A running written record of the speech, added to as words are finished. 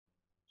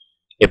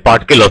a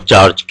particle of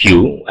charge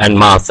q and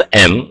mass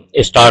m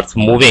starts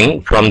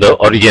moving from the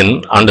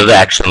origin under the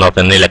action of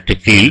an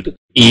electric field,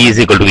 E is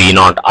equal to E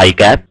naught I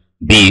cap,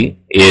 B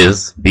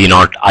is B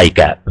naught I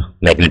cap.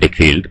 Magnetic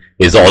field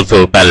is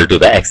also parallel to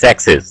the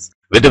x-axis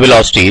with the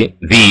velocity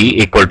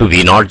v equal to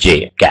v naught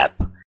j cap.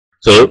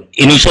 So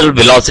initial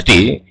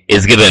velocity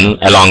is given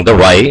along the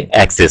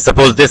y-axis.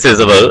 Suppose this is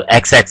our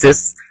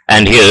x-axis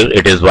and here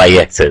it is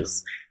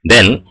y-axis.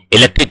 Then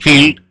electric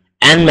field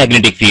and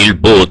magnetic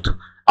field both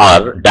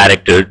are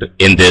directed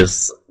in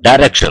this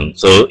direction.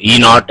 So E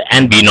naught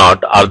and B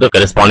naught are the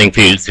corresponding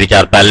fields which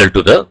are parallel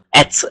to the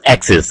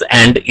x-axis,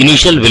 and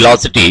initial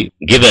velocity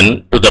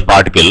given to the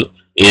particle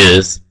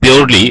is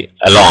purely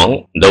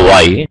along the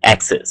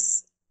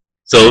y-axis.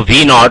 So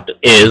V naught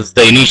is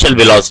the initial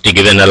velocity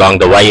given along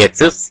the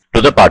y-axis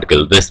to the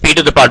particle. The speed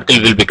of the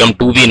particle will become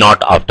 2v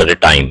naught after a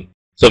time.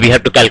 So we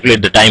have to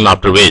calculate the time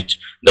after which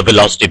the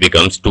velocity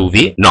becomes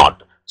 2v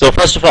naught. So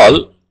first of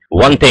all,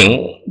 one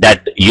thing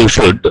that you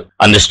should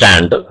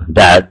understand,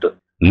 that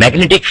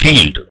magnetic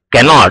field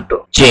cannot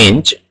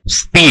change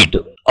speed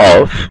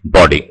of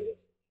body.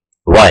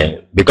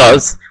 Why?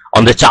 Because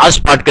on the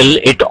charged particle,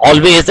 it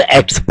always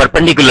acts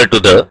perpendicular to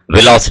the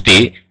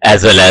velocity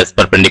as well as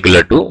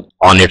perpendicular to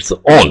on its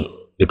own,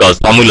 because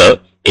formula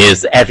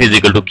is F is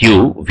equal to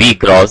Q V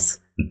cross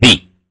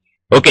B.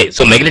 Okay,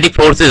 so magnetic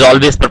force is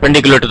always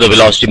perpendicular to the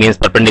velocity, means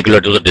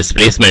perpendicular to the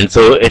displacement,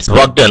 so its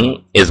work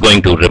done is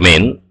going to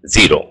remain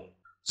 0.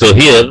 So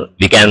here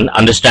we can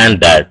understand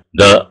that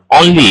the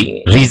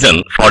only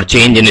reason for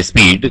change in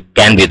speed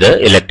can be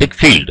the electric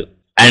field.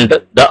 And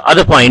the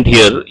other point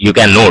here, you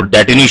can note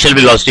that initial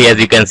velocity, as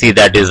you can see,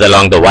 that is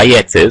along the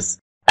y-axis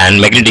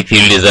and magnetic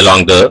field is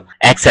along the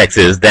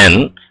x-axis.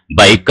 Then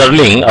by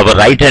curling our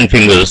right hand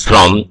fingers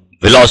from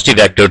velocity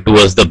vector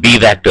towards the b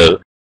vector,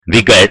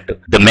 we get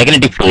the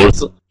magnetic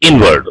force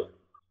inward.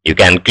 You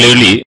can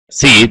clearly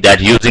see that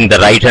using the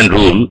right hand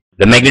rule,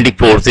 the magnetic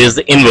force is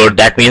inward,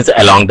 that means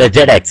along the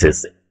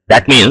z-axis.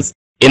 That means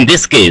in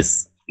this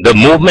case, the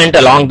movement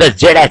along the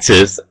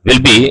z-axis will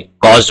be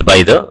caused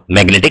by the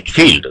magnetic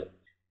field,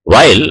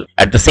 while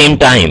at the same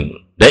time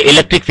the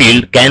electric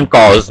field can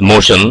cause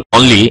motion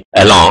only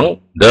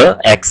along the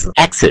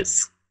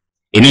x-axis.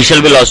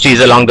 Initial velocity is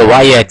along the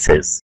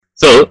y-axis.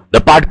 So the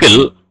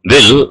particle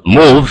will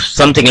move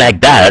something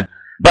like that,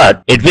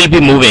 but it will be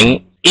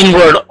moving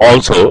inward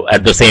also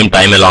at the same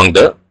time along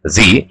the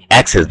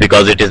z-axis,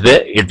 because it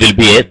will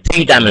be a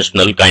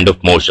three-dimensional kind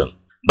of motion.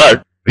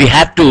 But we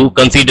have to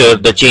consider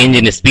the change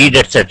in speed,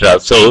 etc.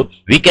 So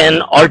we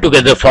can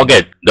altogether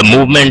forget the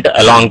movement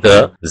along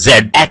the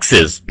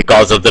z-axis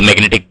because of the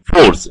magnetic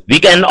force. We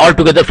can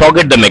altogether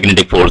forget the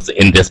magnetic force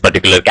in this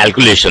particular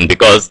calculation,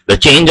 because the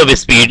change of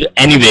speed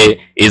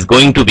anyway is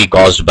going to be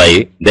caused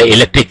by the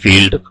electric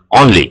field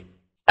only.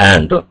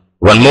 And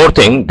one more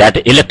thing,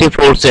 that electric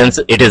force, since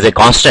it is a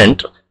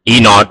constant E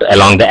naught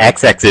along the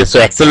x-axis, so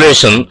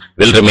acceleration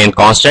will remain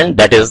constant,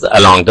 that is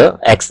along the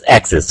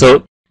x-axis.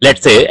 So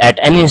let's say at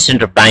any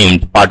instant of time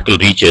the particle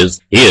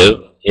reaches, here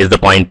is the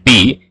point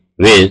P,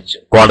 which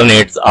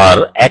coordinates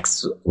are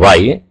x,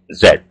 y,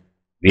 z.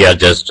 We are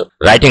just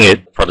writing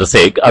it for the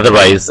sake,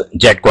 otherwise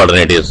z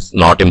coordinate is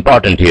not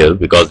important here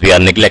because we are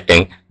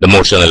neglecting the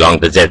motion along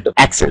the z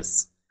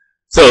axis.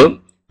 So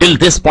till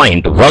this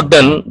point, work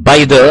done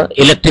by the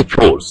electric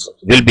force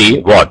will be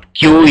what?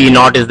 Q E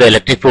naught is the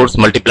electric force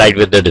multiplied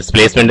with the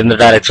displacement in the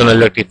direction of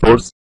electric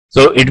force.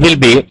 So it will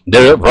be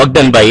the work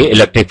done by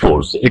electric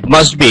force. It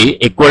must be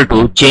equal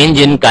to change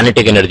in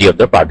kinetic energy of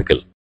the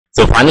particle.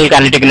 So final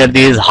kinetic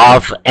energy is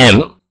half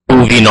m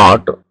 2v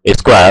naught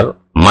square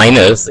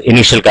minus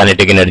initial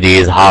kinetic energy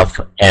is half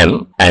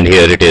m, and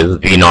here it is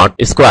v naught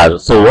square.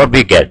 So what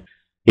we get?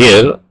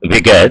 Here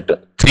we get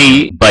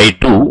 3 by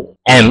 2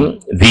 m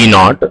v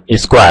naught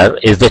square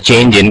is the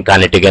change in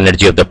kinetic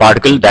energy of the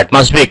particle. That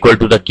must be equal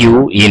to the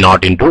q E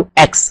naught into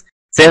x.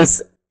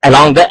 Since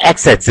along the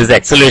x-axis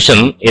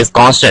acceleration is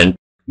constant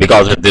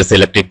because of this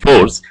electric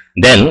force,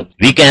 then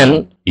we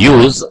can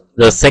use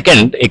the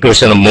second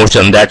equation of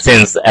motion, that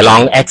since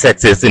along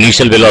x-axis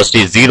initial velocity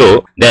is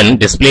 0, then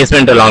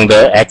displacement along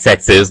the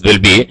x-axis will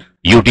be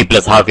ut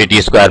plus half at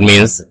square,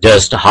 means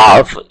just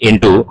half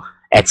into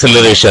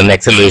acceleration.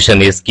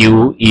 Acceleration is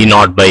q E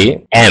naught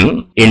by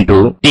m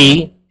into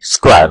t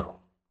square.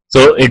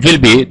 So it will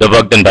be the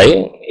work done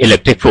by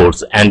electric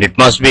force, and it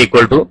must be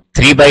equal to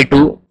 3 by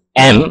 2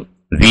 m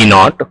v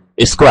naught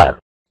square.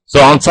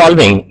 So on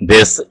solving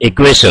this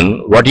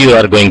equation, what you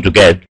are going to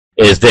get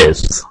is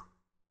this.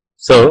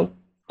 So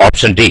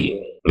option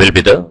D will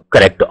be the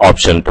correct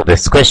option to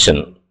this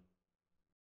question.